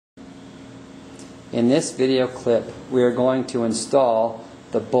In this video clip, we are going to install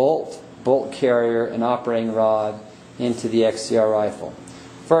the bolt carrier, and operating rod into the XCR rifle.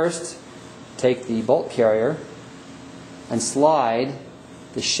 First, take the bolt carrier and slide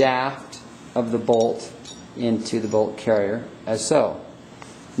the shaft of the bolt into the bolt carrier, as so.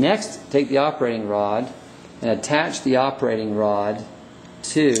 Next, take the operating rod and attach the operating rod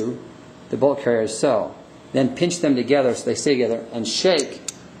to the bolt carrier, as so. Then pinch them together so they stay together, and shake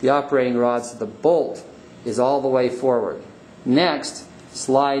the operating rod so the bolt is all the way forward. Next,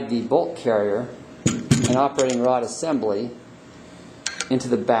 slide the bolt carrier and operating rod assembly into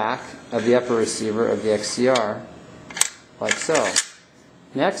the back of the upper receiver of the XCR, like so.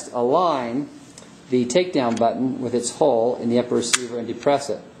 Next, align the takedown button with its hole in the upper receiver and depress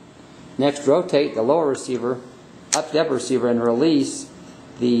it. Next, rotate the lower receiver up to the upper receiver and release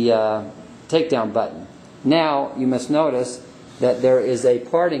the takedown button. Now, you must notice that there is a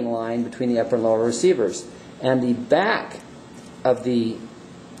parting line between the upper and lower receivers, and the back of the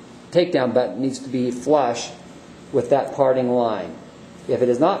takedown button needs to be flush with that parting line. If it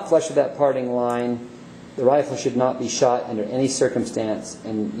is not flush with that parting line, the rifle should not be shot under any circumstance,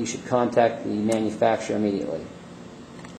 and you should contact the manufacturer immediately.